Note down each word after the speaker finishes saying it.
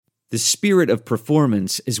The spirit of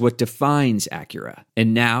performance is what defines Acura,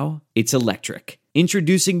 and now it's electric.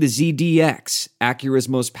 Introducing the ZDX, Acura's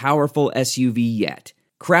most powerful SUV yet.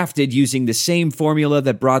 Crafted using the same formula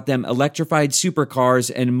that brought them electrified supercars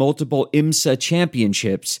and multiple IMSA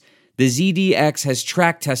championships, the ZDX has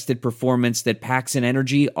track-tested performance that packs an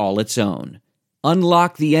energy all its own.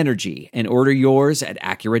 Unlock the energy and order yours at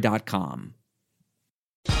Acura.com.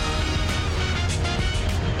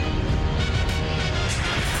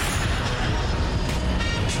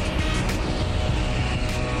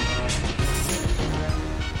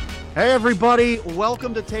 Hey everybody,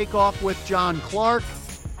 welcome to Take Off with John Clark,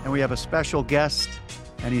 and we have a special guest,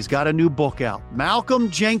 and he's got a new book out. Malcom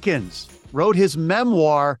Jenkins wrote his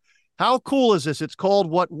memoir. How cool is this? It's called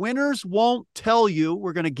What Winners Won't Tell You.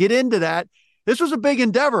 We're going to get into that. This was a big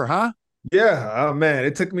endeavor, huh? Yeah, oh man,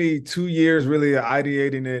 it took me 2 years really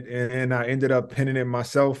ideating it, and I ended up penning it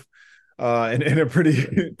myself in a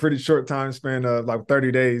pretty short time span of like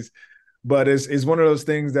 30 days. But it's one of those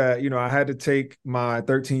things that, I had to take my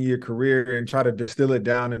 13-year career and try to distill it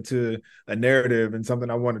down into a narrative and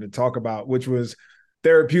something I wanted to talk about, which was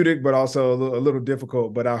therapeutic, but also a little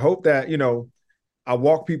difficult. But I hope that, I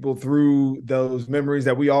walk people through those memories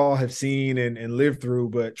that we all have seen and lived through,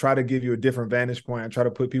 but try to give you a different vantage point. I try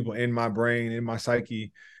to put people in my brain, in my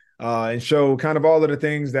psyche, and show kind of all of the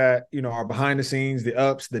things that, are behind the scenes, the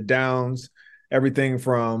ups, the downs, everything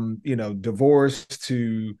from, divorce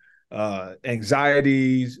to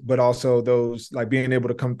anxieties, but also those like being able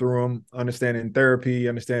to come through them, understanding therapy,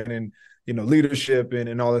 understanding, leadership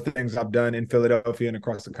and all the things I've done in Philadelphia and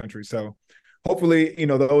across the country. So hopefully,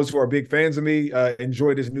 those who are big fans of me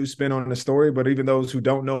enjoy this new spin on the story, but even those who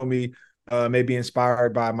don't know me may be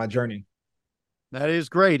inspired by my journey. That is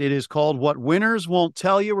great. It is called What Winners Won't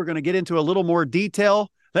Tell You. We're going to get into a little more detail.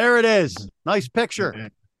 There it is. Nice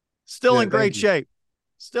picture. Still in great shape.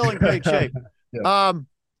 Still in great shape. Yeah.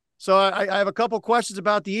 So I have a couple questions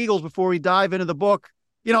about the Eagles before we dive into the book.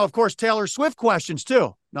 Of course, Taylor Swift questions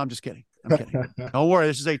too. No, I'm just kidding. Don't worry.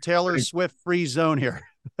 This is a Taylor Swift free zone here.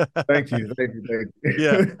 Thank you.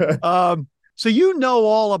 Yeah. So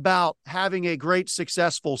all about having a great,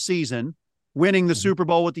 successful season, winning the Super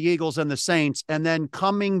Bowl with the Eagles and the Saints, and then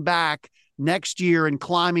coming back next year and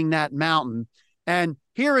climbing that mountain. And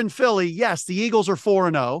here in Philly, yes, the Eagles are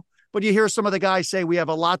 4-0. But you hear some of the guys say we have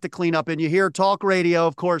a lot to clean up, and you hear talk radio,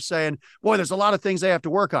 of course, saying, boy, there's a lot of things they have to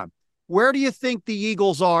work on. Where do you think the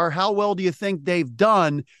Eagles are? How well do you think they've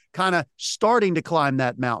done kind of starting to climb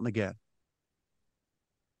that mountain again?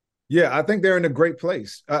 Yeah, I think they're in a great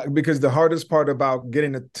place because the hardest part about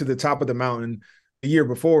getting to the top of the mountain the year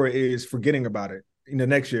before is forgetting about it.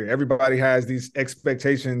 Next year, everybody has these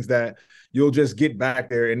expectations that you'll just get back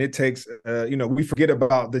there. And it takes, we forget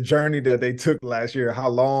about the journey that they took last year, how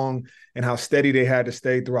long and how steady they had to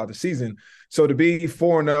stay throughout the season. So to be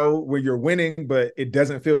 4-0 where you're winning, but it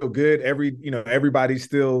doesn't feel good, everybody's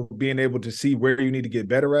still being able to see where you need to get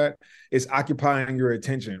better at, is occupying your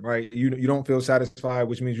attention, right? You don't feel satisfied,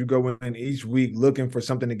 which means you go in each week looking for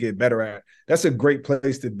something to get better at. That's a great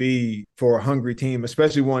place to be for a hungry team,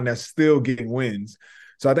 especially one that's still getting wins.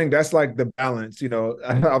 So I think that's like the balance.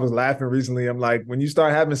 I was laughing recently. I'm like, when you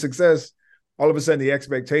start having success, all of a sudden the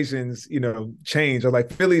expectations, change. I'm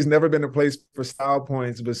like, Philly's never been a place for style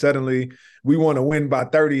points, but suddenly we want to win by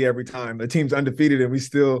 30 every time. The team's undefeated and we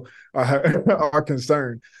still are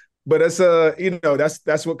concerned. But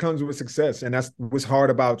that's what comes with success. And that's what's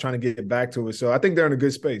hard about trying to get back to it. So I think they're in a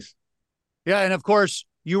good space. Yeah. And of course,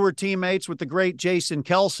 you were teammates with the great Jason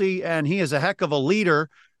Kelce, and he is a heck of a leader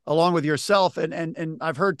along with yourself. And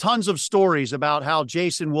I've heard tons of stories about how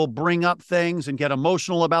Jason will bring up things and get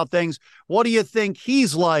emotional about things. What do you think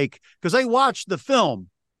he's like? Because they watched the film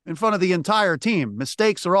in front of the entire team.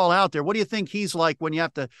 Mistakes are all out there. What do you think he's like when you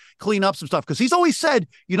have to clean up some stuff? Because he's always said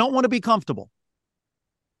you don't want to be comfortable.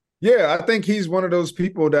 Yeah, I think he's one of those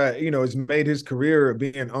people that, has made his career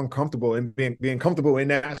being uncomfortable and being comfortable in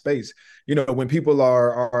that space. When people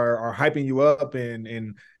are hyping you up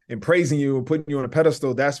and praising you and putting you on a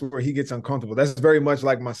pedestal, that's where he gets uncomfortable. That's very much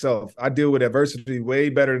like myself. I deal with adversity way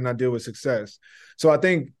better than I deal with success. So I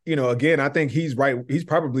think, again, I think he's right. He's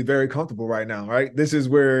probably very comfortable right now, right? This is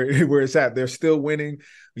where it's at. They're still winning,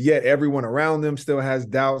 yet everyone around them still has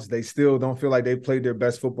doubts. They still don't feel like they've played their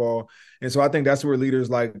best football. And so I think that's where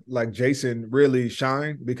leaders like Jason really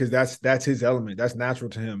shine, because that's his element. That's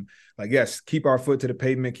natural to him. Like, yes, keep our foot to the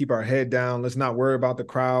pavement, keep our head down. Let's not worry about the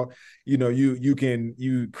crowd.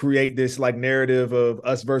 You create this like narrative of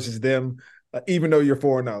us versus them, even though you're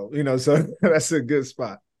 4-0, so that's a good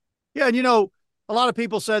spot. Yeah. And A lot of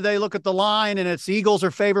people said they look at the line and it's Eagles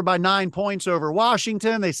are favored by 9 points over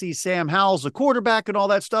Washington. They see Sam Howell's the quarterback and all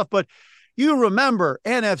that stuff. But you remember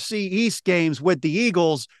NFC East games with the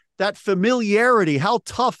Eagles, that familiarity. How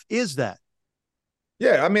tough is that?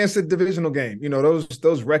 Yeah, I mean, it's a divisional game.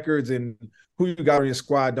 Those records and who you got on your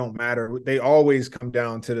squad don't matter. They always come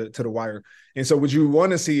down to the wire. And so what you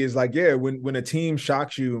want to see is like, yeah, when a team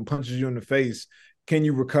shocks you and punches you in the face, can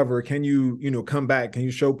you recover? Can you, come back? Can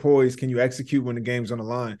you show poise? Can you execute when the game's on the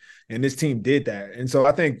line? And this team did that. And so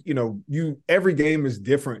I think, every game is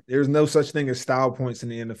different. There's no such thing as style points in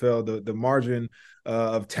the NFL. The margin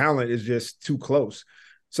of talent is just too close.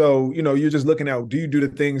 So, you're just looking at, do you do the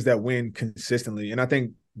things that win consistently? And I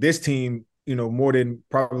think this team, more than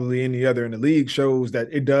probably any other in the league, shows that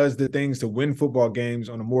it does the things to win football games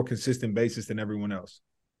on a more consistent basis than everyone else.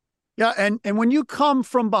 Yeah, and when you come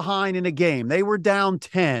from behind in a game, they were down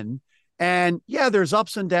 10, and yeah, there's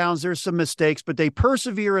ups and downs, there's some mistakes, but they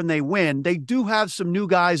persevere and they win. They do have some new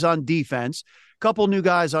guys on defense, a couple new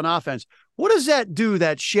guys on offense. What does that do,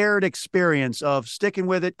 that shared experience of sticking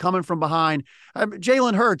with it, coming from behind?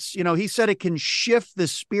 Jalen Hurts, he said it can shift the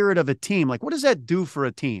spirit of a team. Like, what does that do for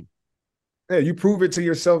a team? Yeah, you prove it to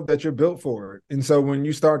yourself that you're built for it. And so when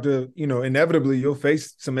you start to, inevitably you'll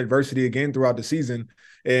face some adversity again throughout the season,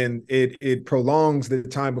 and it prolongs the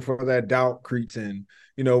time before that doubt creeps in.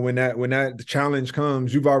 When that challenge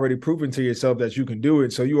comes, you've already proven to yourself that you can do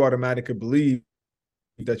it. So you automatically believe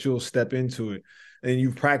that you'll step into it, and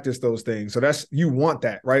you've practiced those things. So you want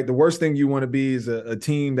that, right? The worst thing you want to be is a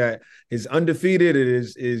team that is undefeated. It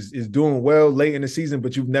is doing well late in the season,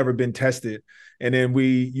 but you've never been tested. And then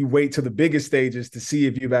you wait to the biggest stages to see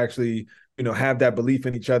if you've actually, have that belief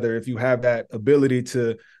in each other, if you have that ability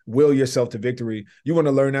to will yourself to victory. You want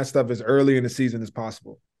to learn that stuff as early in the season as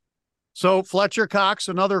possible. So Fletcher Cox,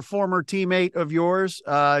 another former teammate of yours,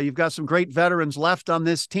 you've got some great veterans left on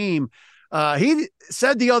this team. He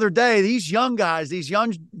said the other day, these young guys, these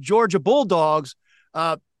young Georgia Bulldogs,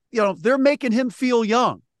 they're making him feel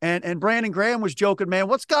young. And Brandon Graham was joking, man,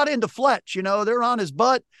 what's got into Fletch? They're on his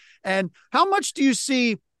butt. And how much do you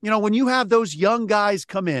see, when you have those young guys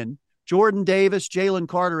come in, Jordan Davis, Jalen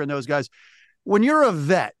Carter, and those guys, when you're a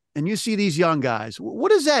vet and you see these young guys, what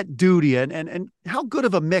does that do to you? And how good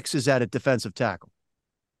of a mix is that at defensive tackle?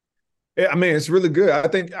 Yeah, I mean, it's really good. I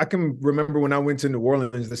think I can remember when I went to New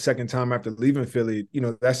Orleans the second time after leaving Philly,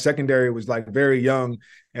 that secondary was like very young,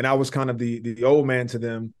 and I was kind of the old man to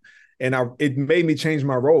them. And it made me change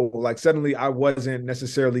my role. Like suddenly I wasn't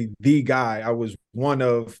necessarily the guy. I was one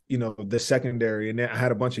of, the secondary. And then I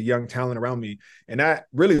had a bunch of young talent around me. And that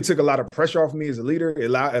really took a lot of pressure off me as a leader. It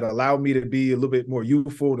allowed me to be a little bit more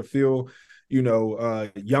youthful, to feel,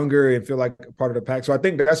 younger and feel like a part of the pack. So I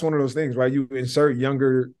think that's one of those things, right? You insert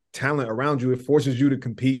younger talent around you, it forces you to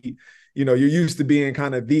compete. You're used to being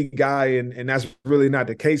kind of the guy, and that's really not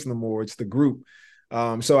the case no more. It's the group.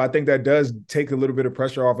 So I think that does take a little bit of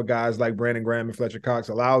pressure off of guys like Brandon Graham and Fletcher Cox,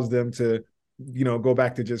 allows them to, go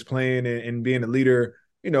back to just playing and being a leader,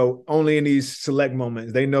 only in these select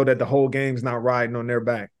moments. They know that the whole game's not riding on their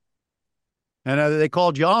back. And they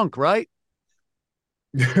called you Unc, right?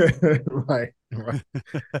 Right.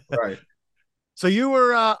 So you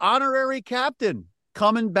were honorary captain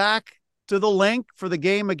coming back to the Link for the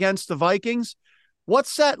game against the Vikings.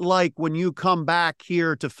 What's that like when you come back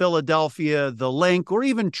here to Philadelphia, the Link, or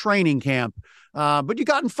even training camp? But you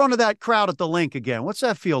got in front of that crowd at the Link again. What's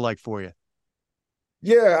that feel like for you?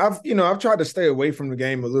 Yeah, I've tried to stay away from the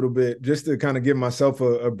game a little bit just to kind of give myself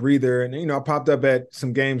a breather. And, I popped up at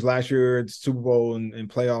some games last year at Super Bowl and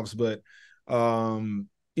playoffs, but,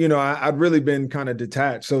 I'd really been kind of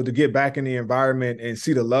detached. So to get back in the environment and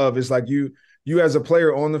see the love, it's like you as a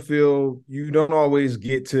player on the field, you don't always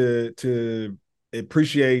get to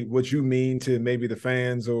appreciate what you mean to maybe the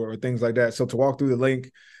fans or things like that. So to walk through the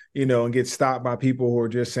Link, and get stopped by people who are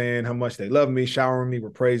just saying how much they love me, showering me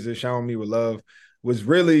with praises, showering me with love, was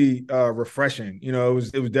really refreshing. It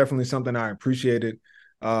was definitely something I appreciated.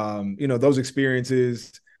 Those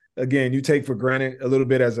experiences, again, you take for granted a little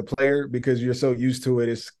bit as a player because you're so used to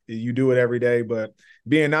it. You do it every day, but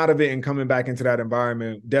being out of it and coming back into that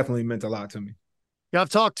environment definitely meant a lot to me. Yeah, I've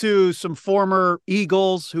talked to some former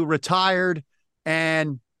Eagles who retired,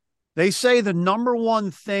 and they say the number one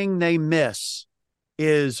thing they miss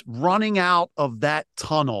is running out of that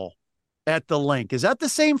tunnel at the Link. Is that the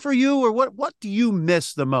same for you, or what do you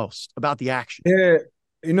miss the most about the action? Yeah,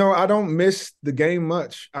 I don't miss the game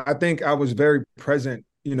much. I think I was very present,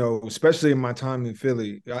 especially in my time in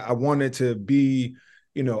Philly. I wanted to be,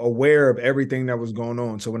 aware of everything that was going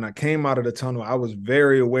on. So when I came out of the tunnel, I was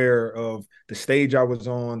very aware of the stage I was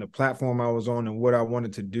on, the platform I was on, and what I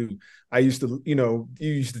wanted to do. I used to, you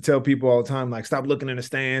used to tell people all the time, like, stop looking in the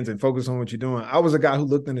stands and focus on what you're doing. I was a guy who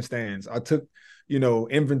looked in the stands. I took,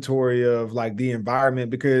 inventory of like the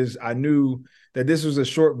environment, because I knew that this was a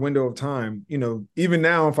short window of time. Even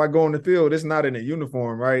now, if I go on the field, it's not in a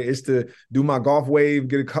uniform, right? It's to do my golf wave,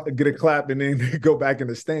 get a clap, and then go back in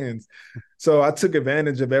the stands. So I took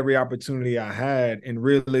advantage of every opportunity I had and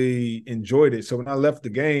really enjoyed it. So when I left the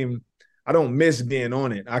game, I don't miss being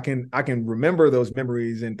on it. I can remember those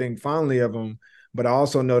memories and think fondly of them, but I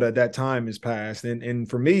also know that time is past. And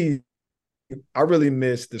for me, I really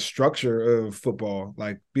miss the structure of football,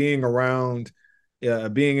 like being around,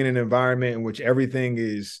 being in an environment in which everything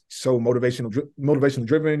is so motivational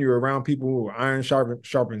driven. You're around people who are iron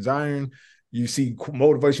sharpens iron. You see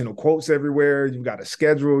motivational quotes everywhere. You got a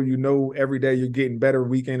schedule. Every day you're getting better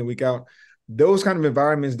week in and week out. Those kind of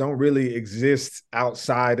environments don't really exist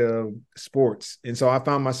outside of sports. And so I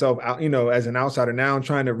found myself out, as an outsider now,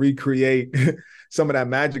 trying to recreate some of that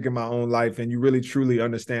magic in my own life. And you really, truly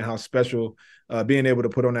understand how special being able to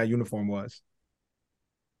put on that uniform was.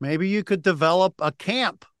 Maybe you could develop a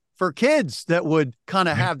camp for kids that would kind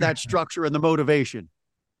of have that structure and the motivation.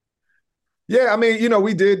 Yeah, I mean,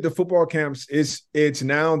 we did the football camps. It's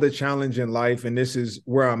now the challenge in life, and this is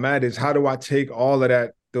where I'm at, is how do I take all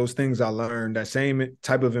of those things I learned, that same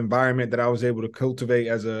type of environment that I was able to cultivate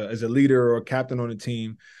as a leader or a captain on a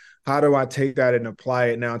team, how do I take that and apply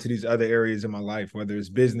it now to these other areas in my life, whether it's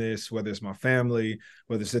business, whether it's my family,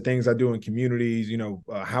 whether it's the things I do in communities,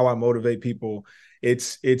 how I motivate people.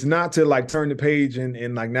 It's not to like turn the page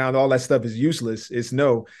and like now all that stuff is useless. It's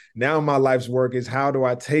no, now my life's work is how do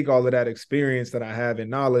I take all of that experience that I have and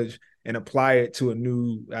knowledge and apply it to a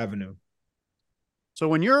new avenue. So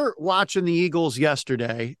when you're watching the Eagles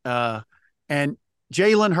yesterday, and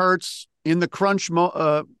Jalen Hurts in the crunch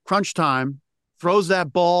time throws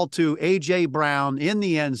that ball to A.J. Brown in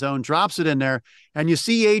the end zone, drops it in there, and you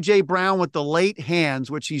see A.J. Brown with the late hands,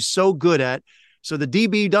 which he's so good at. So the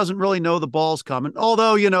DB doesn't really know the ball's coming,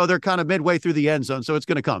 although, they're kind of midway through the end zone, so it's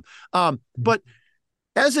going to come. But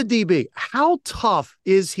as a DB, how tough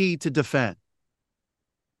is he to defend?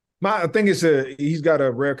 I think he's got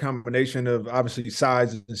a rare combination of obviously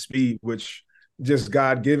size and speed, which just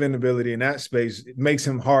God-given ability in that space. It makes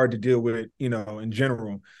him hard to deal with, in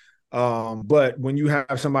general. But when you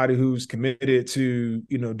have somebody who's committed to,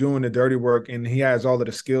 doing the dirty work, and he has all of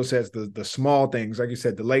the skill sets, the small things, like you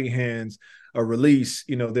said, the late hands, a release,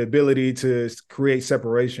 the ability to create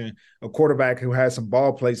separation, a quarterback who has some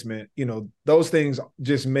ball placement, those things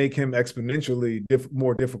just make him exponentially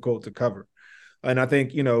more difficult to cover. And I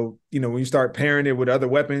think, when you start pairing it with other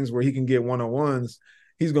weapons where he can get one-on-ones,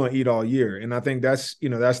 he's going to eat all year. And I think that's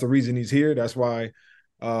the reason he's here. That's why,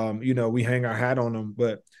 we hang our hat on him.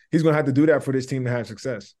 But he's going to have to do that for this team to have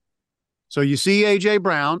success. So you see A.J.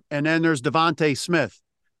 Brown, and then there's Devontae Smith.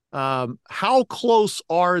 How close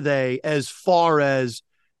are they as far as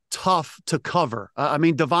tough to cover?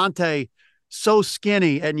 Devontae, so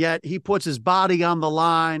skinny, and yet he puts his body on the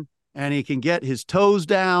line, and he can get his toes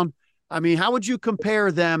down. How would you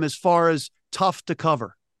compare them as far as tough to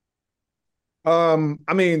cover?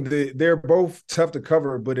 They're both tough to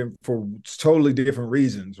cover, but for totally different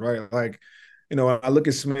reasons, right? Like, I look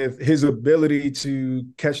at Smith, his ability to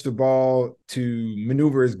catch the ball, to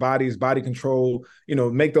maneuver his body control,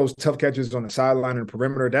 make those tough catches on the sideline and the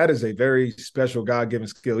perimeter. That is a very special God-given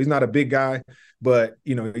skill. He's not a big guy, but,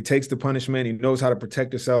 he takes the punishment. He knows how to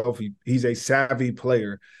protect himself. He's a savvy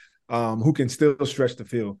player who can still stretch the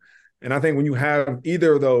field. And I think when you have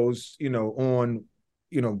either of those, on,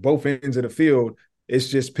 both ends of the field, it's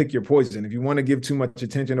just pick your poison. If you want to give too much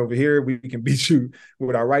attention over here, we can beat you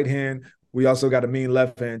with our right hand. We also got a mean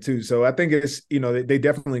left hand too. So I think it's, they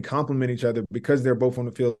definitely complement each other because they're both on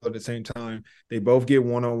the field at the same time. They both get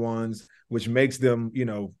one-on-ones, which makes them,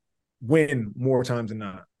 win more times than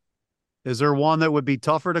not. Is there one that would be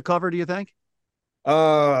tougher to cover, do you think?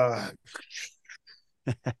 I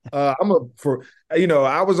didn't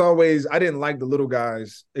like the little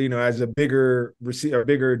guys, as a bigger receiver,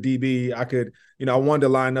 bigger DB. I wanted to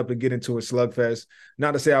line up and get into a slugfest.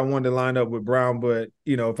 Not to say I wanted to line up with Brown, but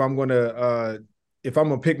if I'm gonna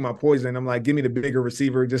pick my poison, I'm like, give me the bigger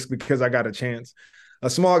receiver just because I got a chance. A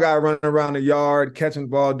small guy running around the yard, catching the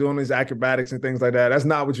ball, doing his acrobatics and things like that. That's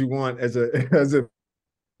not what you want as a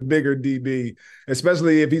bigger DB,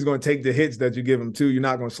 especially if he's going to take the hits that you give him too. You're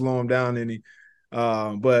not going to slow him down any.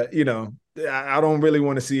 But I don't really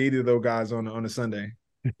want to see either of those guys on a Sunday.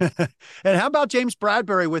 And how about James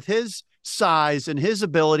Bradbury with his size and his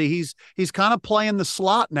ability. He's kind of playing the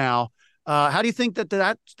slot now. How do you think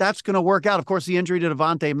that's going to work out? Of course, the injury to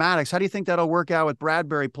Devontae Maddox. How do you think that'll work out with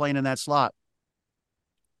Bradbury playing in that slot?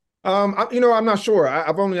 I'm not sure.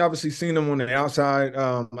 I've only obviously seen him on the outside.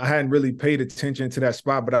 I hadn't really paid attention to that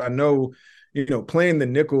spot, but I know, playing the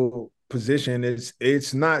nickel position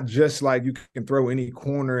it's not just like you can throw any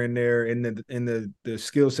corner in there and the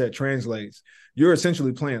skill set translates. You're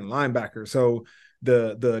essentially playing linebacker. So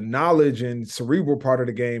the knowledge and cerebral part of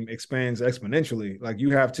the game expands exponentially. Like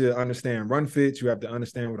you have to understand run fits, you have to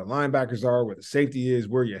understand where the linebackers are, where the safety is,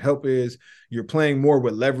 where your help is. You're playing more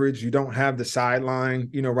with leverage. You don't have the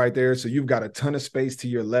sideline, right there. So you've got a ton of space to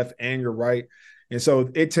your left and your right. And so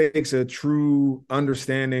it takes a true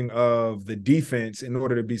understanding of the defense in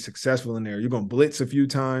order to be successful in there. You're going to blitz a few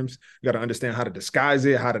times. You got to understand how to disguise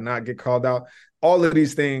it, how to not get called out. All of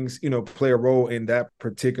these things, play a role in that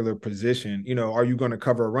particular position. Are you going to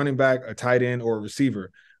cover a running back, a tight end, or a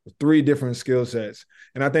receiver? 3 different skill sets.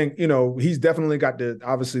 And I think, he's definitely got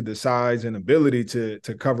obviously the size and ability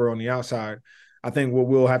to cover on the outside. I think what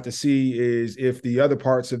we'll have to see is if the other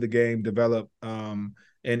parts of the game develop, and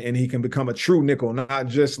he can become a true nickel, not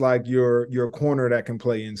just like your corner that can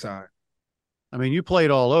play inside. I mean, you played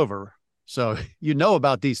all over, so you know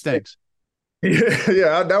about these things.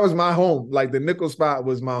 Yeah, that was my home. Like the nickel spot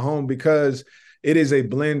was my home because it is a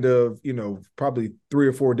blend of, probably 3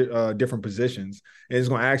 or 4 different positions. And it's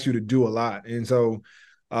going to ask you to do a lot. And so,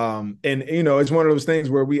 it's one of those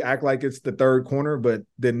things where we act like it's the third corner, but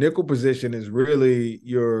the nickel position is really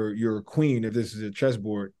your queen. If this is a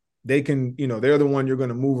chessboard, they can, they're the one you're going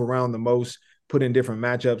to move around the most, put in different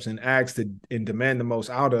matchups and and demand the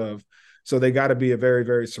most out of. So they got to be a very,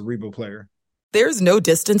 very cerebral player. There's no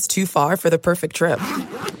distance too far for the perfect trip.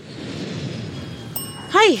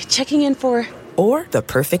 Hi, checking in for... Or the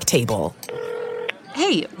perfect table.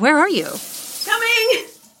 Hey, where are you? Coming!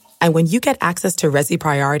 And when you get access to Resi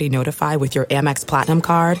Priority Notify with your Amex Platinum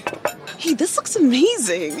card... Hey, this looks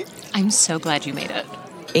amazing! I'm so glad you made it.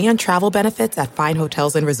 And travel benefits at fine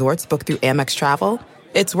hotels and resorts booked through Amex Travel,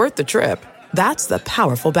 it's worth the trip. That's the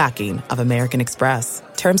powerful backing of American Express.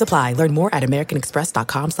 Terms apply. Learn more at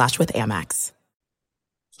americanexpress.com/withAmex.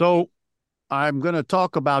 So I'm going to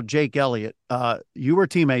talk about Jake Elliott. You were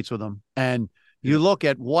teammates with him, and you look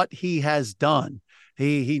at what he has done.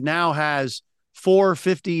 He now has 4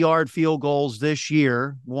 50-yard field goals this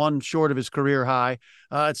year, 1 short of his career high.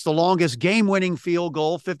 It's the longest game-winning field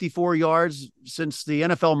goal, 54 yards, since the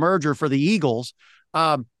NFL merger for the Eagles.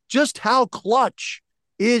 Just how clutch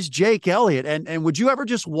is Jake Elliott? And would you ever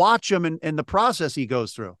just watch him and the process he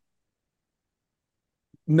goes through?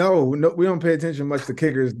 No, we don't pay attention much to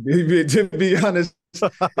kickers. To be honest,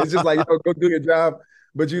 it's just like, go do your job.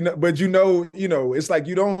 But it's like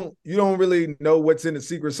you don't really know what's in the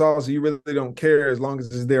secret sauce. So you really don't care as long as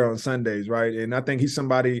it's there on Sundays, right? And I think he's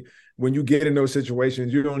somebody, when you get in those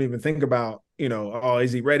situations, you don't even think about,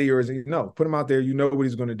 is he ready or is he? No, put him out there. You know what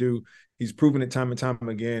he's going to do. He's proven it time and time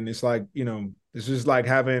again. It's like, it's just like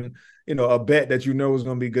having, a bet that is going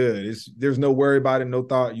to be good. There's no worry about it, no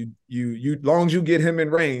thought. You long as you get him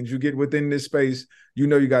in range, you get within this space,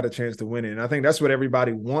 you got a chance to win it. And I think that's what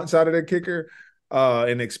everybody wants out of their kicker.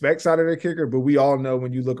 And expects out of their kicker, but we all know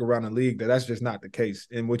when you look around the league that's just not the case.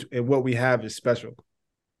 And what we have is special.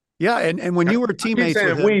 Yeah, and when you were teammates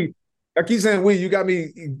with him, I keep saying you got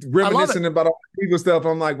me reminiscing about all the Eagle stuff.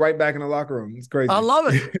 I'm like right back in the locker room. It's crazy. I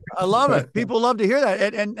love it. I love it. People love to hear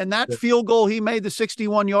that. And that field goal he made, the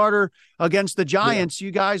 61-yarder against the Giants,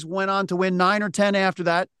 you guys went on to win 9 or 10 after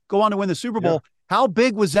that, go on to win the Super Bowl. Yeah. How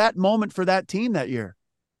big was that moment for that team that year?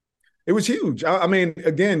 It was huge. I mean,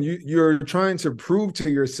 again, you're trying to prove to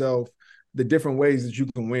yourself the different ways that you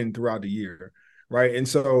can win throughout the year, right? And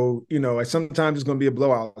so, sometimes it's going to be a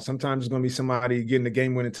blowout. Sometimes it's going to be somebody getting the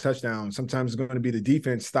game-winning touchdown. Sometimes it's going to be the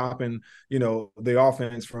defense stopping, the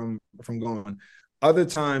offense from going. Other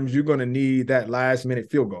times you're going to need that last-minute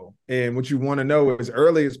field goal. And what you want to know as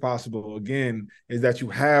early as possible, again, is that you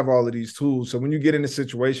have all of these tools. So when you get in a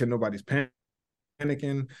situation, nobody's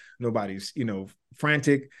panicking, nobody's,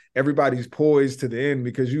 frantic. Everybody's poised to the end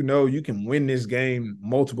because you can win this game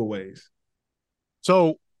multiple ways.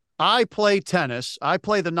 So I play tennis. I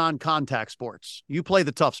play the non-contact sports. You play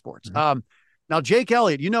the tough sports. Mm-hmm. Now, Jake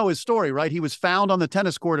Elliott, you know his story, right? He was found on the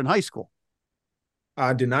tennis court in high school.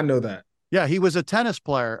 I did not know that. Yeah, he was a tennis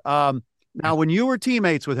player. Now, when you were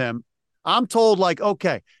teammates with him, I'm told,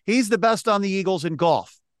 okay, he's the best on the Eagles in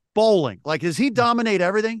golf, bowling. Does he dominate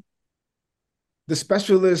everything? The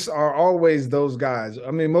specialists are always those guys.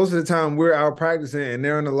 I mean, most of the time we're out practicing and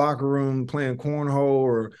they're in the locker room playing cornhole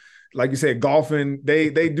or, like you said, golfing.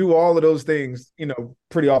 They do all of those things,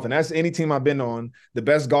 pretty often. That's any team I've been on. The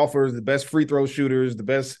best golfers, the best free throw shooters, the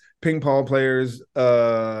best ping pong players,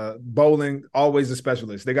 bowling, always a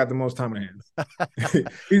specialist. They got the most time on hands.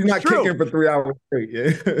 He's not kicking for 3 hours straight.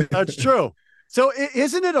 Yeah. That's true. So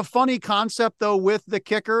isn't it a funny concept, though, with the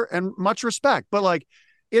kicker, and much respect, but like,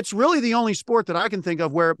 it's really the only sport that I can think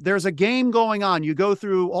of where there's a game going on. You go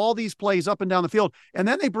through all these plays up and down the field, and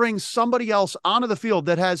then they bring somebody else onto the field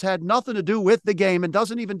that has had nothing to do with the game and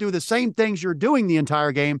doesn't even do the same things you're doing the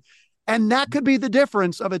entire game. And that could be the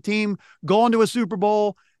difference of a team going to a Super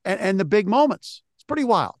Bowl and the big moments. It's pretty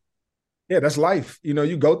wild. Yeah, that's life.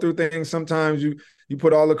 You go through things. Sometimes you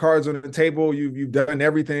put all the cards on the table. You've done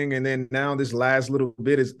everything, and then now this last little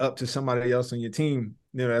bit is up to somebody else on your team.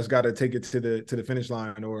 That's got to take it to the finish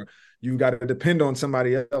line, or you got to depend on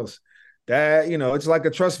somebody else. That it's like a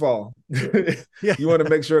trust fall. Yeah. You want to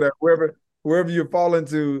make sure that wherever you fall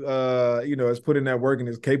into, is putting that work and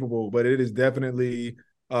is capable. But it is definitely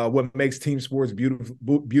what makes team sports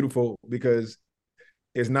beautiful, because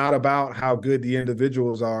it's not about how good the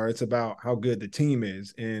individuals are. It's about how good the team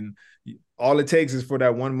is. And all it takes is for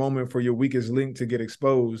that one moment for your weakest link to get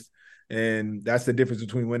exposed. And that's the difference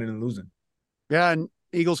between winning and losing. Yeah. And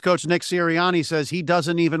Eagles coach Nick Sirianni says he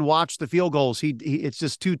doesn't even watch the field goals. He it's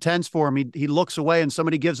just too tense for him. He looks away and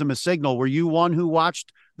somebody gives him a signal. Were you one who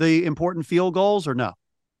watched the important field goals or no?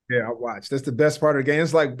 Yeah, I watched. That's the best part of the game.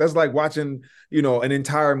 That's like watching, an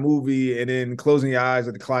entire movie and then closing your eyes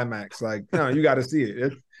at the climax. Like, no, you got to see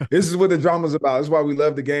it. This is what the drama's about. That's why we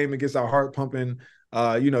love the game. It gets our heart pumping.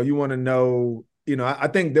 You want to know. I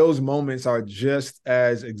think those moments are just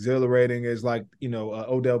as exhilarating as like,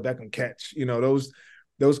 Odell Beckham catch.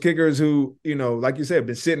 Those kickers who, like you said, have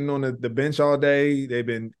been sitting on the bench all day. They've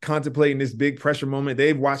been contemplating this big pressure moment.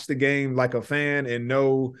 They've watched the game like a fan and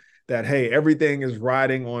know that, hey, everything is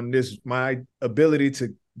riding on my ability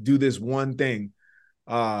to do this one thing.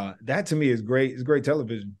 That to me is great. It's great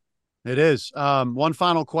television. It is. One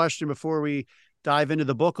final question before we dive into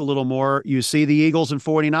the book a little more. You see the Eagles and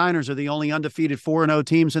 49ers are the only undefeated 4-0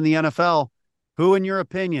 teams in the NFL. Who, in your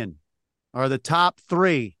opinion, are the top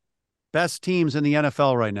 3 best teams in the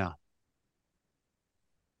NFL right now?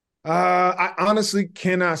 I honestly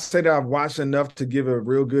cannot say that I've watched enough to give a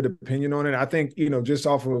real good opinion on it. I think, just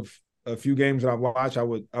off of a few games that I've watched, I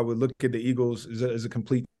would look at the Eagles as a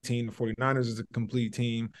complete team. The 49ers is a complete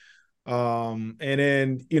team. And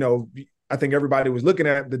then, I think everybody was looking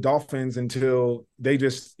at the Dolphins until they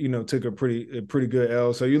just, took a pretty good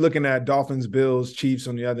L. So you're looking at Dolphins, Bills, Chiefs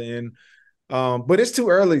on the other end. But it's too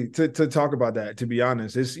early to talk about that, to be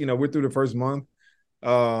honest. It's, we're through the first month.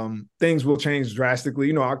 Things will change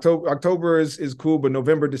drastically. October is cool, but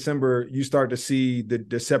November, December, you start to see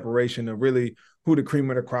the separation of really who the cream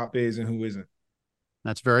of the crop is and who isn't.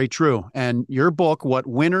 That's very true. And your book, What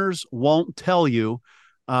Winners Won't Tell You,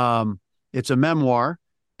 it's a memoir.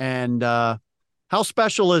 And how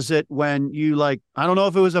special is it when you, like, I don't know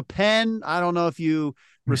if it was a pen, I don't know if you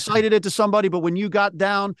recited it to somebody, but when you got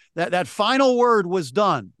down, that final word was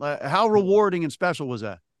done. How rewarding and special was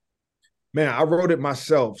that? Man, I wrote it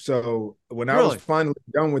myself. So when I was finally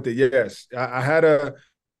done with it, yes, I had a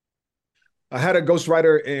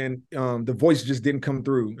ghostwriter, and the voice just didn't come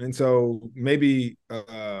through. And so maybe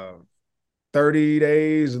 30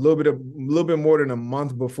 days, a little bit more than a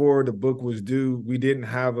month before the book was due, we didn't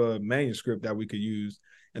have a manuscript that we could use.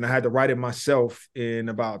 And I had to write it myself in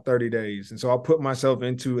about 30 days. And so I put myself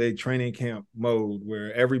into a training camp mode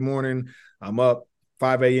where every morning I'm up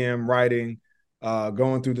 5 a.m. writing,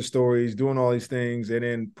 going through the stories, doing all these things, and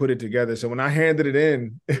then put it together. So when I handed it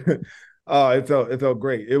in, it felt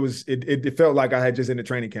great. It felt like I had just in the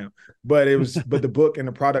training camp, but the book and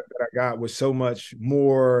the product that I got was so much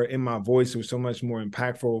more in my voice. It was so much more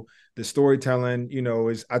impactful. The storytelling,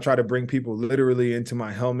 is I try to bring people literally into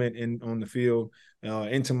my helmet and on the field,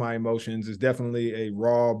 into my emotions. It's definitely a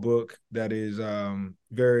raw book that is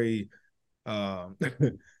very.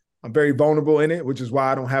 I'm very vulnerable in it, which is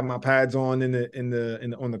why I don't have my pads on on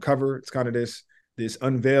the cover. It's kind of this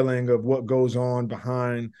unveiling of what goes on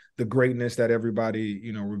behind the greatness that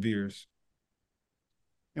everybody, reveres.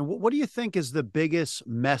 And what do you think is the biggest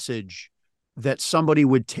message that somebody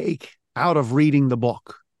would take out of reading the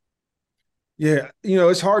book? Yeah,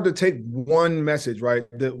 it's hard to take one message, right?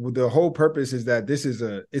 The whole purpose is that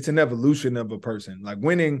it's an evolution of a person. Like,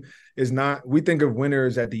 winning is not, we think of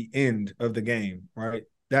winners at the end of the game, right?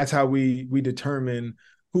 That's how we determine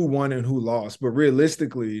who won and who lost. But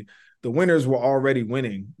realistically, the winners were already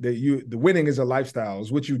winning. The winning is a lifestyle.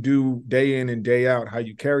 It's what you do day in and day out, how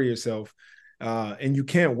you carry yourself. And you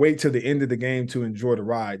can't wait till the end of the game to enjoy the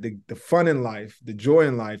ride. The fun in life, the joy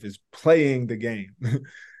in life is playing the game.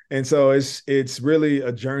 And so it's really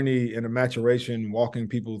a journey and a maturation, walking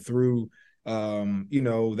people through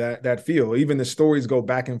that feel. Even the stories go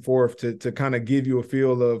back and forth to kind of give you a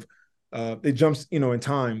feel of it jumps, in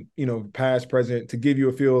time, past, present, to give you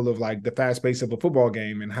a feel of like the fast pace of a football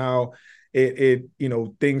game and how it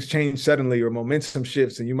things change suddenly or momentum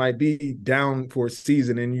shifts and you might be down for a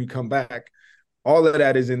season and you come back. All of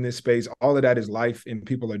that is in this space. All of that is life, and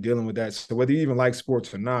people are dealing with that. So whether you even like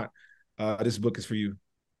sports or not, this book is for you.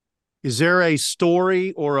 Is there a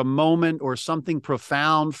story or a moment or something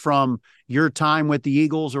profound from your time with the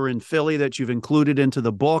Eagles or in Philly that you've included into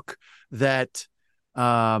the book that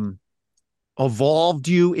evolved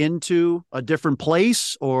you into a different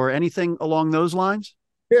place or anything along those lines?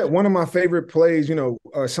 Yeah, one of my favorite plays,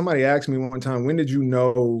 somebody asked me one time, when did you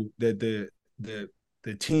know that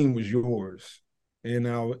the team was yours? And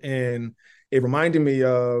it reminded me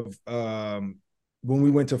of when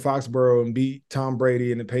we went to Foxborough and beat Tom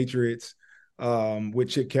Brady and the Patriots with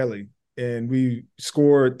Chip Kelly, and we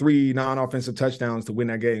scored 3 non-offensive touchdowns to win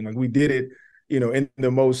that game. Like we did it, in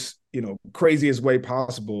the most, craziest way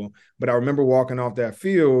possible. But I remember walking off that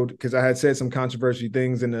field because I had said some controversial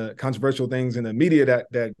things in the media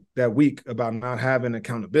that week about not having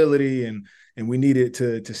accountability and we needed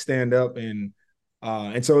to stand up and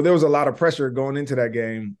so there was a lot of pressure going into that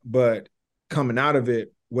game. But coming out of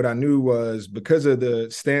it, what I knew was because of the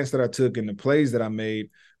stance that I took and the plays that I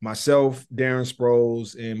made, myself, Darren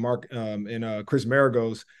Sproles, and Chris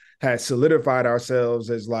Maragos had solidified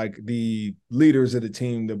ourselves as like the leaders of the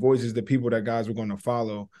team, the voices, the people that guys were going to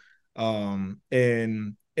follow. And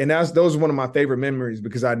those were one of my favorite memories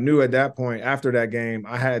because I knew at that point, after that game,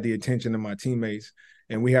 I had the attention of my teammates.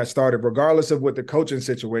 And we had started, regardless of what the coaching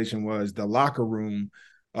situation was, the locker room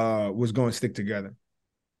was going to stick together.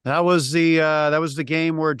 That was the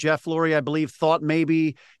game where Jeff Lurie, I believe, thought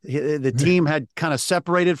maybe the team had kind of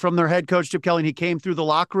separated from their head coach, Chip Kelly, and he came through the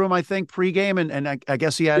locker room, I think, pregame, and I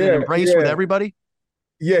guess he had an embrace with everybody.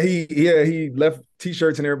 Yeah, he left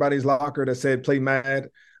T-shirts in everybody's locker that said "Play Mad."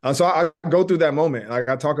 So I go through that moment. Like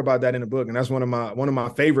I talk about that in the book, and that's one of my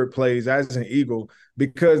favorite plays as an Eagle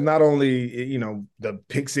because not only the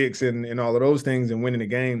pick six and all of those things and winning the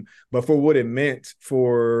game, but for what it meant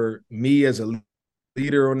for me as a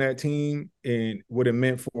leader on that team and what it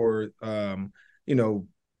meant for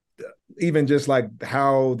even just like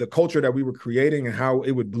how the culture that we were creating and how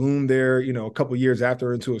it would bloom there, a couple years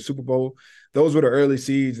after into a Super Bowl. Those were the early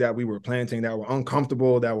seeds that we were planting that were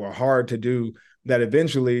uncomfortable, that were hard to do, that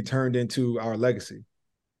eventually turned into our legacy.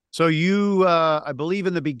 So you, I believe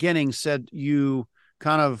in the beginning said you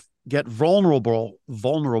kind of get vulnerable.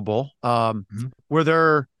 Were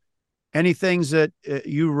there any things that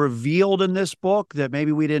you revealed in this book that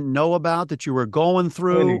maybe we didn't know about that you were going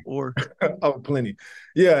through? Or plenty.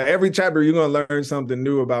 Yeah, every chapter you're going to learn something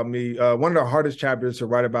new about me. One of the hardest chapters to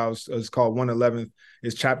write about is called 111th.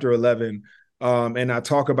 It's chapter 11. And I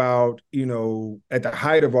talk about, at the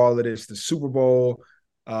height of all of this, the Super Bowl,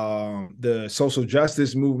 the social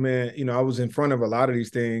justice movement. I was in front of a lot of these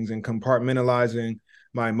things and compartmentalizing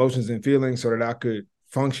my emotions and feelings so that I could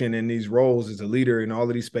function in these roles as a leader in all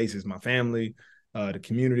of these spaces, my family, the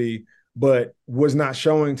community, but was not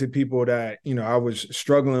showing to people that, I was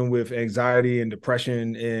struggling with anxiety and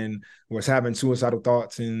depression and was having suicidal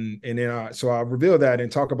thoughts. And then so I reveal that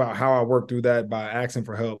and talk about how I worked through that by asking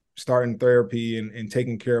for help, starting therapy and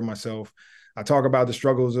taking care of myself. I talk about the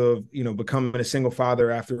struggles of, becoming a single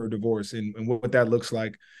father after a divorce and what that looks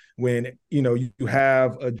like when, you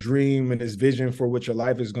have a dream and this vision for what your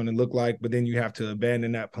life is going to look like, but then you have to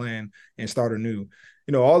abandon that plan and start anew.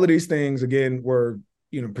 All of these things, again, were,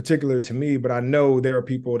 particular to me, but I know there are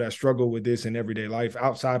people that struggle with this in everyday life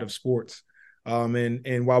outside of sports.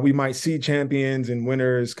 And while we might see champions and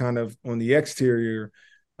winners kind of on the exterior,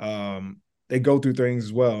 they go through things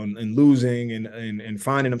as well, and losing and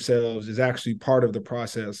finding themselves is actually part of the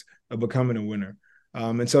process of becoming a winner.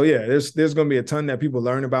 And so, yeah, there's going to be a ton that people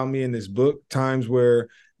learn about me in this book, times where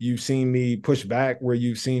you've seen me push back, where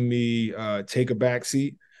you've seen me take a back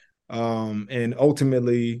seat, and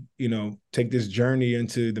ultimately, take this journey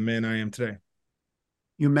into the man I am today.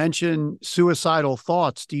 You mentioned suicidal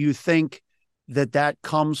thoughts. Do you think that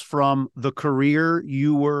comes from the career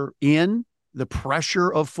you were in, the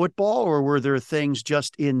pressure of football, or were there things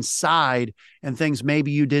just inside and things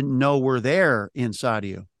maybe you didn't know were there inside of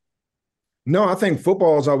you? No, I think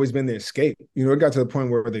football has always been the escape. It got to the point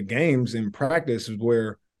where the games in practice is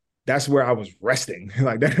where that's where I was resting.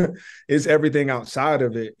 Like that is everything outside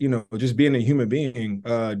of it, just being a human being,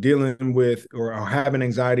 dealing with or having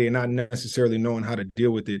anxiety and not necessarily knowing how to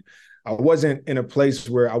deal with it. I wasn't in a place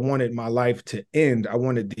where I wanted my life to end. I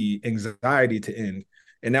wanted the anxiety to end.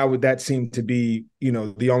 And that seemed to be,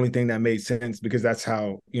 the only thing that made sense, because that's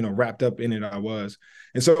how, wrapped up in it I was.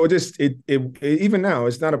 And so even now,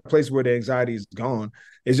 it's not a place where the anxiety is gone.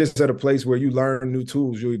 It's just at a place where you learn new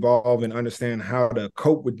tools, you evolve and understand how to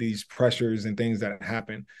cope with these pressures and things that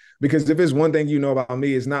happen. Because if it's one thing you know about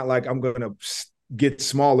me, it's not like I'm going to get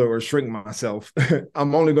smaller or shrink myself.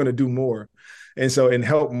 I'm only going to do more. And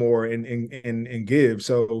help more and give.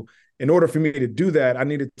 So in order for me to do that, I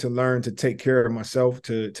needed to learn to take care of myself,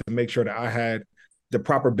 to make sure that I had the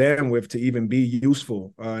proper bandwidth to even be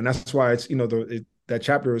useful. And that's why it's, that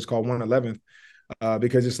chapter is called 111th,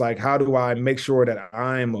 because it's like, how do I make sure that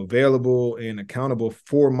I'm available and accountable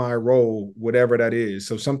for my role, whatever that is?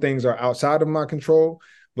 So some things are outside of my control,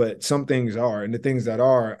 but some things are, and the things that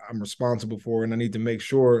are, I'm responsible for. And I need to make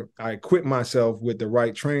sure I equip myself with the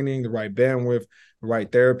right training, the right bandwidth, the right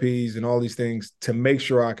therapies, and all these things to make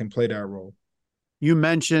sure I can play that role. You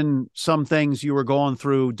mentioned some things you were going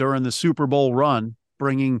through during the Super Bowl run,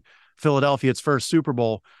 bringing Philadelphia its first Super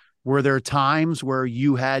Bowl. Were there times where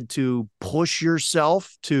you had to push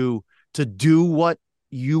yourself to do what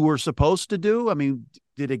you were supposed to do? I mean,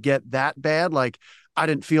 did it get that bad? Like, I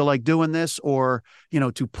didn't feel like doing this, or,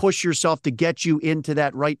 to push yourself to get you into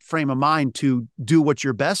that right frame of mind to do what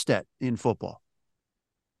you're best at in football?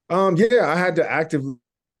 Yeah, I had to actively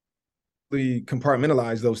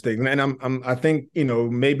compartmentalize those things. And I think,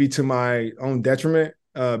 maybe to my own detriment,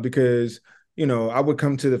 because, I would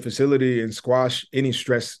come to the facility and squash any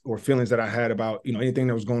stress or feelings that I had about, anything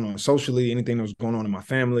that was going on socially, anything that was going on in my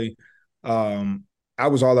family. I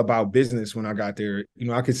was all about business when I got there.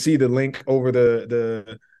 I could see the link over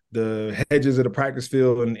the hedges of the practice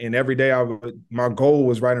field, and every day my goal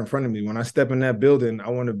was right in front of me. When I step in that building, I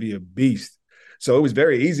want to be a beast. So it was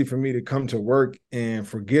very easy for me to come to work and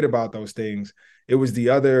forget about those things. It was the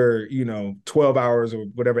other, 12 hours or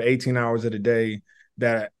whatever, 18 hours of the day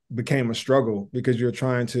that became a struggle, because you're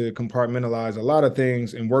trying to compartmentalize a lot of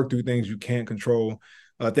things and work through things you can't control.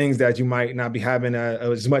 Things that you might not be having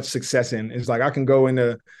as much success in. It's like I can go in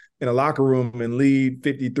a locker room and lead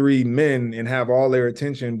 53 men and have all their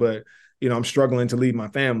attention, but I'm struggling to lead my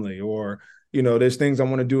family, or there's things I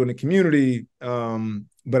want to do in the community,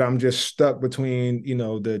 but I'm just stuck between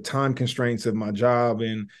the time constraints of my job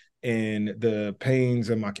and the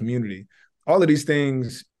pains of my community. All of these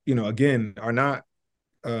things, again, are not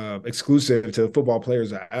exclusive to football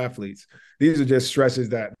players or athletes. These are just stresses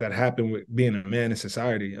that happen with being a man in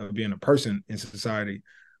society, being a person in society.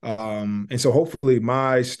 And so hopefully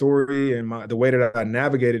my story and the way that I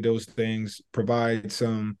navigated those things provide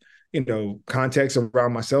some, context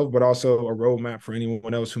around myself, but also a roadmap for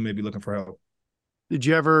anyone else who may be looking for help. Did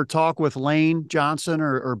you ever talk with Lane Johnson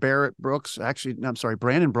or Barrett Brooks? Actually, I'm sorry,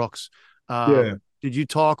 Brandon Brooks. Yeah. Did you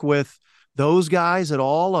talk with those guys at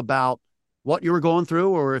all about what you were going through,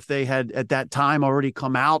 or if they had at that time already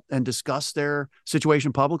come out and discussed their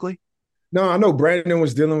situation publicly? No, I know Brandon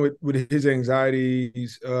was dealing with his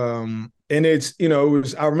anxieties. And it's,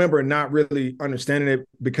 I remember not really understanding it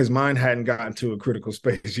because mine hadn't gotten to a critical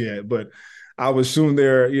space yet, but I was soon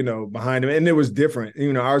there, behind him, and it was different.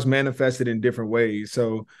 Ours manifested in different ways.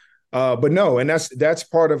 So, but no, and that's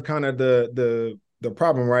part of kind of the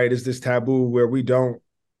problem, right? Is this taboo where we don't,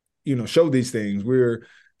 show these things. We're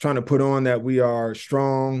trying to put on that we are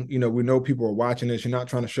strong. We know people are watching us. You're not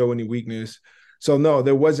trying to show any weakness. So no,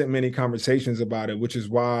 there wasn't many conversations about it, which is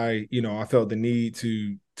why, I felt the need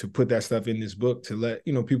to put that stuff in this book to let,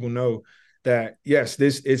 people know that, yes,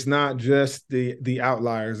 it's not just the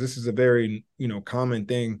outliers. This is a very, common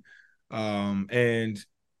thing. And,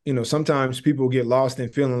 sometimes people get lost in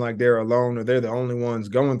feeling like they're alone or they're the only ones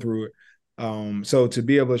going through it. So to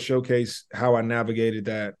be able to showcase how I navigated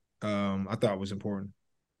that, I thought was important.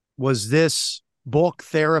 Was this book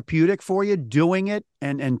therapeutic for you, doing it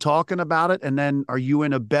and talking about it? And then are you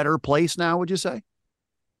in a better place now, would you say?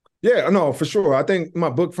 Yeah, no, for sure. I think my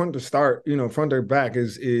book front to back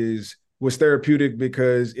was therapeutic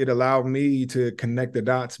because it allowed me to connect the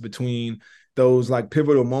dots between those like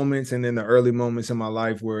pivotal moments and then the early moments in my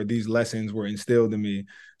life where these lessons were instilled in me.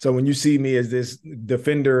 So when you see me as this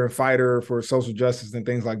defender and fighter for social justice and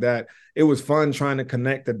things like that, it was fun trying to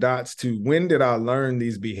connect the dots to when did I learn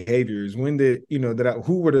these behaviors? When did,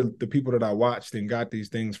 who were the people that I watched and got these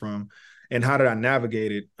things from, and how did I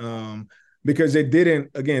navigate it? Because it didn't,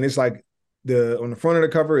 again, it's like on the front of the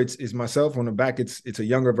cover, it's myself. On the back, it's a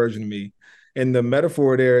younger version of me. And the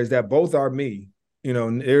metaphor there is that both are me.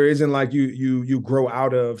 There isn't like you grow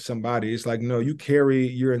out of somebody. It's like, no, you carry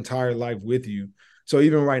your entire life with you. So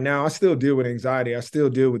even right now, I still deal with anxiety. I still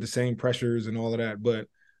deal with the same pressures and all of that, but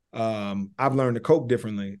I've learned to cope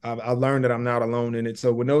differently. I've learned that I'm not alone in it.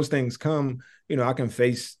 So when those things come, I can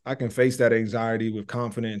face that anxiety with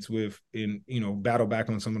confidence, battle back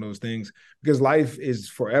on some of those things, because life is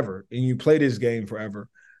forever and you play this game forever.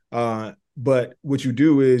 But what you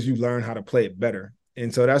do is you learn how to play it better.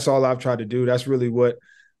 And so that's all I've tried to do. That's really what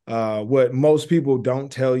most people don't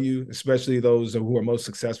tell you, especially those who are most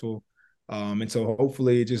successful. And so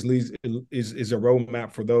hopefully it just is a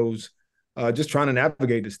roadmap for those just trying to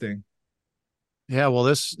navigate this thing. Yeah, well,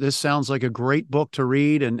 this sounds like a great book to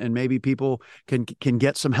read, and maybe people can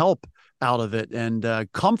get some help out of it and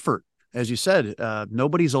comfort. As you said,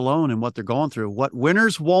 nobody's alone in what they're going through. What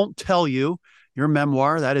Winners Won't Tell You, your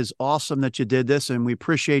memoir. That is awesome that you did this, and we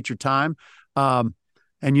appreciate your time. And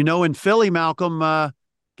in Philly, Malcolm,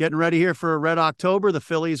 getting ready here for a Red October. The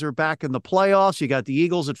Phillies are back in the playoffs. You got the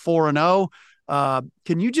Eagles at 4-0.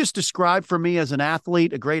 Can you just describe for me as an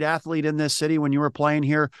athlete, a great athlete in this city when you were playing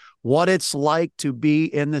here, what it's like to be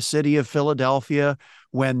in the city of Philadelphia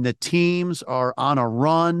when the teams are on a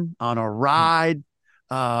run, on a ride,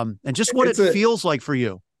 and just what it feels like for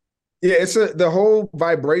you? Yeah, it's the whole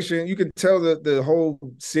vibration. You can tell that the whole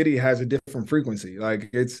city has a different frequency.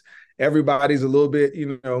 Like everybody's a little bit,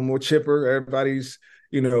 more chipper. Everybody's,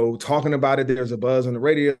 talking about it. There's a buzz on the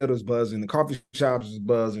radio, there's buzz in the coffee shops, there's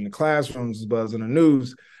buzz in the classrooms, there's buzz in the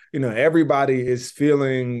news. Everybody is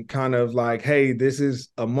feeling kind of like, hey, this is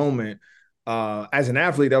a moment. As an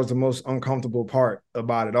athlete, that was the most uncomfortable part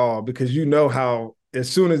about it all, because how as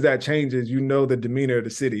soon as that changes, the demeanor of the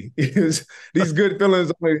city is these good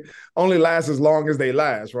feelings only last as long as they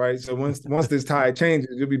last, right? So once this tide changes,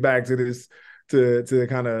 you'll be back to this to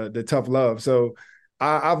kind of the tough love. So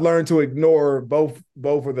I've learned to ignore both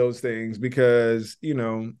of those things, because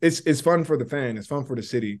it's fun for the fan, it's fun for the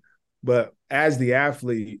city, but as the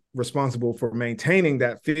athlete responsible for maintaining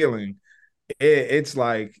that feeling, it's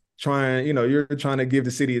like you're trying to give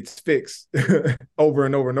the city its fix over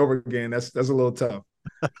and over and over again. That's a little tough.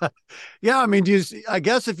 Yeah, I mean, I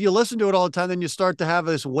guess if you listen to it all the time, then you start to have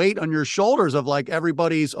this weight on your shoulders of like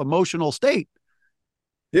everybody's emotional state.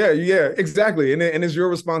 Yeah, exactly. And it's your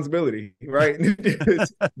responsibility, right?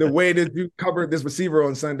 The way that you covered this receiver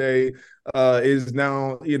on Sunday is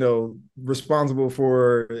now, responsible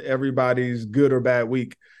for everybody's good or bad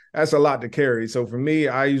week. That's a lot to carry. So for me,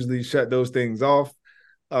 I usually shut those things off.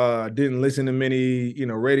 Didn't listen to many,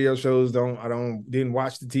 radio shows. Didn't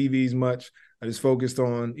watch the TVs much. I just focused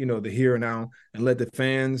on, the here and now, and let the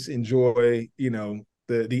fans enjoy,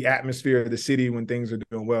 the atmosphere of the city when things are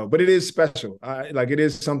doing well. But it is special. It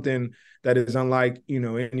is something that is unlike,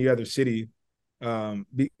 any other city. Because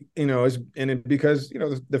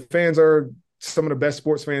the fans are some of the best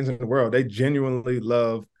sports fans in the world. They genuinely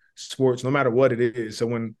love sports, no matter what it is. So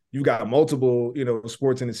when you got multiple,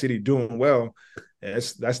 sports in the city doing well,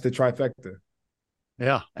 that's the trifecta.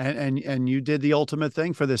 Yeah, and you did the ultimate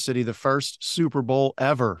thing for this city, the first Super Bowl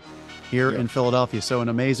ever here in Philadelphia. So an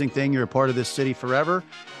amazing thing. You're a part of this city forever.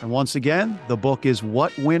 And once again, the book is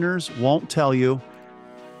What Winners Won't Tell You.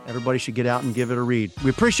 Everybody should get out and give it a read. We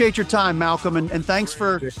appreciate your time, Malcolm, and thanks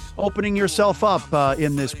for opening yourself up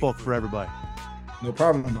in this book for everybody. No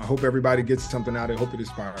problem. I hope everybody gets something out of it. I hope it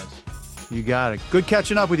inspires. You got it. Good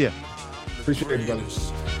catching up with you. Appreciate it, brother.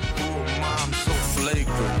 I'm so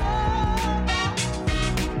flagrant.